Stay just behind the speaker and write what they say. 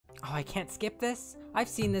Oh, I can't skip this? I've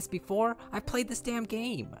seen this before. I've played this damn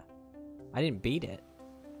game. I didn't beat it.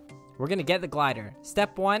 We're gonna get the glider.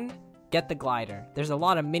 Step 1, get the glider. There's a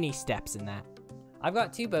lot of mini steps in that. I've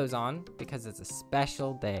got 2 bows on because it's a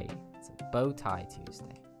special day. It's a bow tie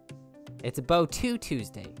Tuesday. It's a bow 2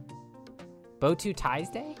 Tuesday. Bow 2 ties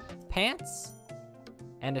day? Pants?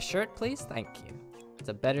 And a shirt, please? Thank you. It's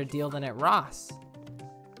a better deal than at Ross.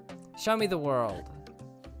 Show me the world.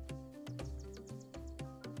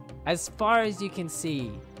 As far as you can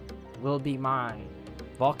see, will be mine.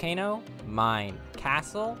 Volcano? Mine.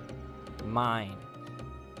 Castle? Mine.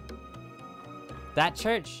 That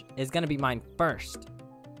church is gonna be mine first.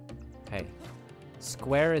 Okay.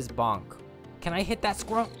 Square is bonk. Can I hit that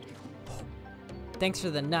squirrel? Thanks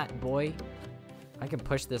for the nut, boy. I can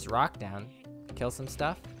push this rock down. Kill some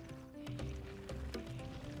stuff.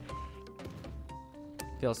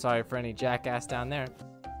 Feel sorry for any jackass down there.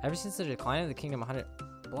 Ever since the decline of the Kingdom 100...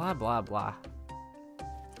 Blah, blah, blah.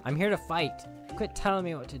 I'm here to fight. Quit telling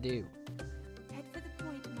me what to do. Head for the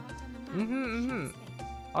point marked on the map.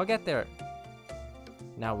 I'll get there.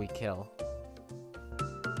 Now we kill.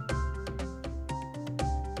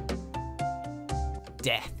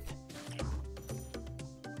 Death.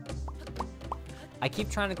 I keep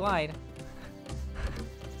trying to glide.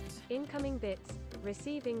 Incoming bits.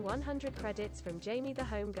 Receiving 100 credits from Jamie the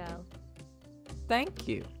Homegirl. Thank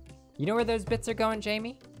you. You know where those bits are going,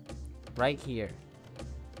 Jamie? Right here.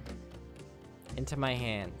 Into my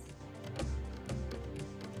hands.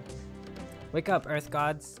 Wake up, Earth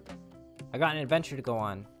Gods. I got an adventure to go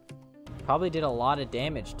on. Probably did a lot of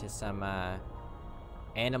damage to some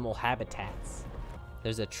animal habitats.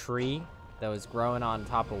 There's a tree that was growing on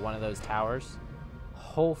top of one of those towers.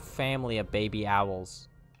 Whole family of baby owls.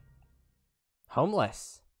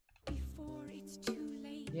 Homeless. Before it's too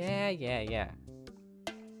late. Yeah.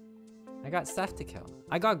 I got stuff to kill.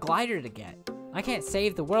 I got glider to get. I can't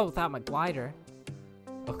save the world without my glider.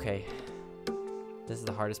 Okay. This is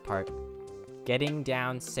the hardest part. Getting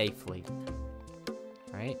down safely.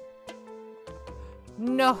 Right?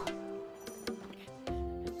 No!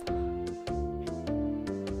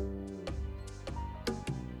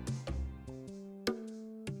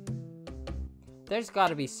 There's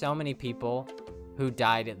gotta be so many people who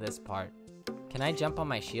died at this part. Can I jump on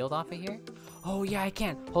my shield off of here? Oh yeah, I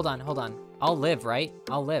can. Hold on. I'll live, right?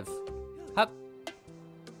 I'll live. Hup.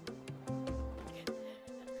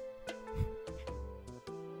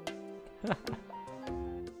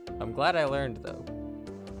 I'm glad I learned though.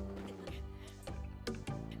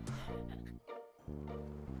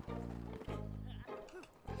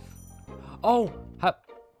 Oh, hup.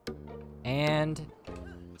 And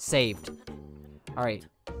saved. All right,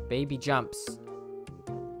 baby jumps.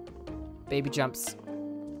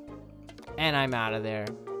 And I'm out of there.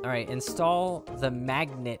 All right, install the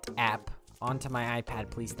Magnet app onto my iPad,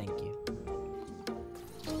 please, thank you.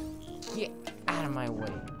 Get out of my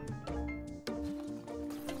way.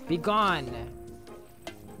 Be gone.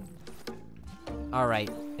 All right,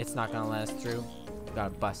 it's not gonna let us through.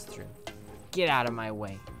 Gotta bust through. Get out of my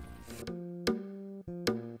way.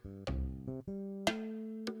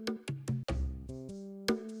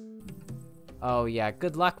 Oh yeah,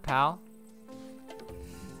 good luck, pal.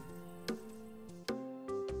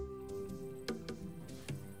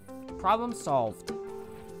 Problem solved.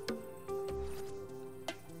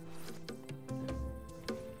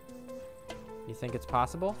 You think it's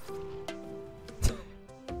possible?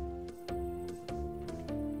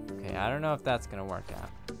 Okay, I don't know if that's gonna work out.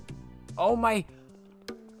 Oh my!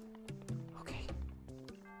 Okay.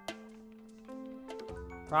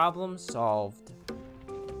 Problem solved.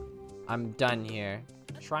 I'm done here.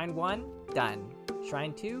 Shrine 1, done.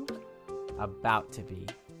 Shrine 2, about to be.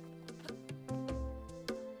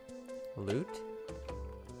 Loot?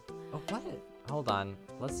 Oh, what? Hold on.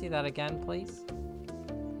 Let's see that again, please.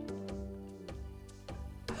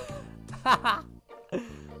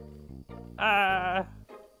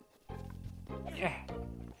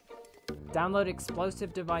 Download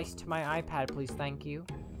explosive device to my iPad, please, thank you.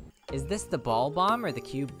 Is this the ball bomb or the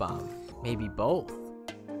cube bomb? Maybe both.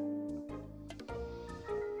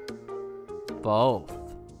 Both.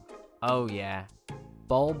 Oh yeah.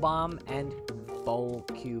 Bowl bomb and bowl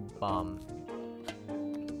cube bomb.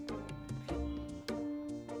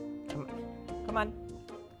 Come on.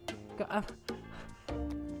 Go,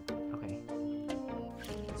 okay.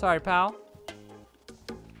 Sorry, pal.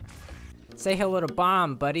 Say hello to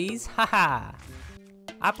bomb, buddies. Haha.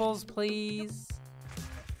 Apples, please.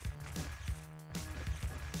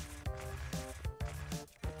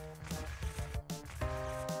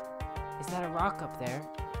 Is that a rock up there?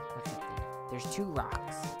 What's up there? There's 2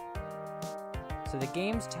 rocks. So the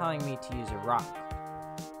game's telling me to use a rock.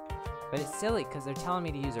 But it's silly because they're telling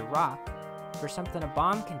me to use a rock for something a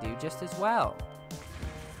bomb can do just as well.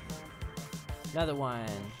 Another one.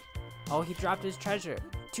 Oh, he dropped his treasure.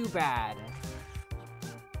 Too bad.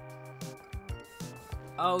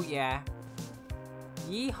 Oh yeah.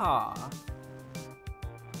 Yeehaw.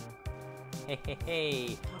 Hey, hey,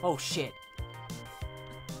 hey. Oh shit.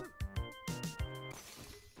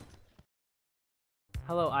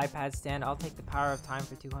 Hello, iPad stand. I'll take the power of time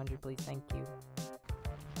for 200, please. Thank you.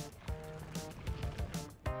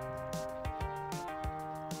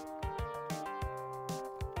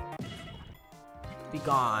 Be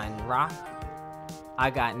gone, rock. I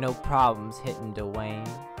got no problems hitting Dwayne.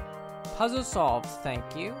 Puzzle solved, thank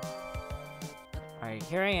you. Alright,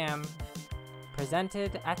 here I am.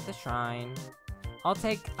 Presented at the shrine. I'll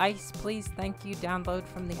take ice, please. Thank you. Download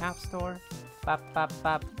from the App Store. Bop, bop,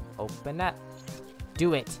 bop. Open up.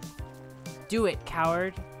 Do it. Do it,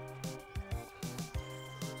 coward.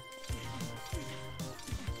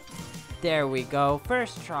 There we go.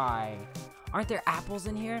 First try. Aren't there apples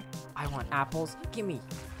in here? I want apples. Gimme.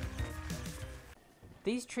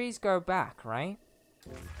 These trees grow back, right?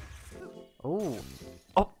 Ooh.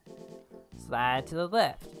 Oh. Slide to the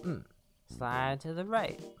left. Slide to the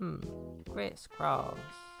right. Crisscross.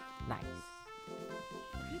 Nice.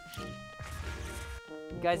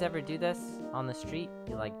 You guys ever do this on the street?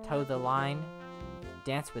 You like toe the line,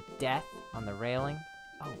 dance with death on the railing.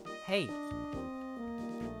 Oh, hey.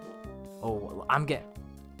 Oh, I'm getting.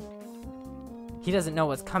 He doesn't know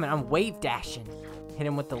what's coming. I'm wave dashing. Hit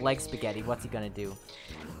him with the leg spaghetti. What's he gonna do?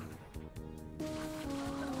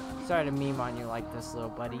 Sorry to meme on you like this, little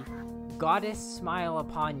buddy. Goddess smile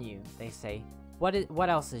upon you, they say. What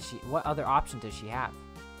else is she? What other option does she have?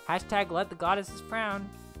 Hashtag let the goddesses frown.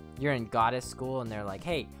 You're in goddess school and they're like,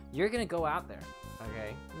 hey, you're gonna go out there,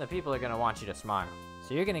 okay? And the people are gonna want you to smile.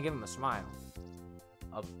 So you're gonna give them a smile.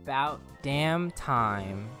 About damn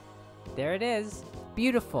time. There it is.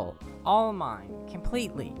 Beautiful. All mine.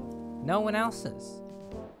 Completely. No one else's.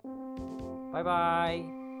 Bye-bye.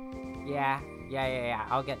 Yeah.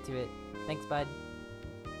 I'll get to it. Thanks, bud.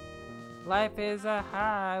 Life is a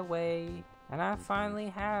highway, and I finally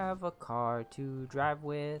have a car to drive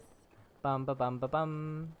with. Bum ba bum ba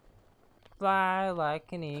bum. Fly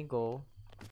like an eagle.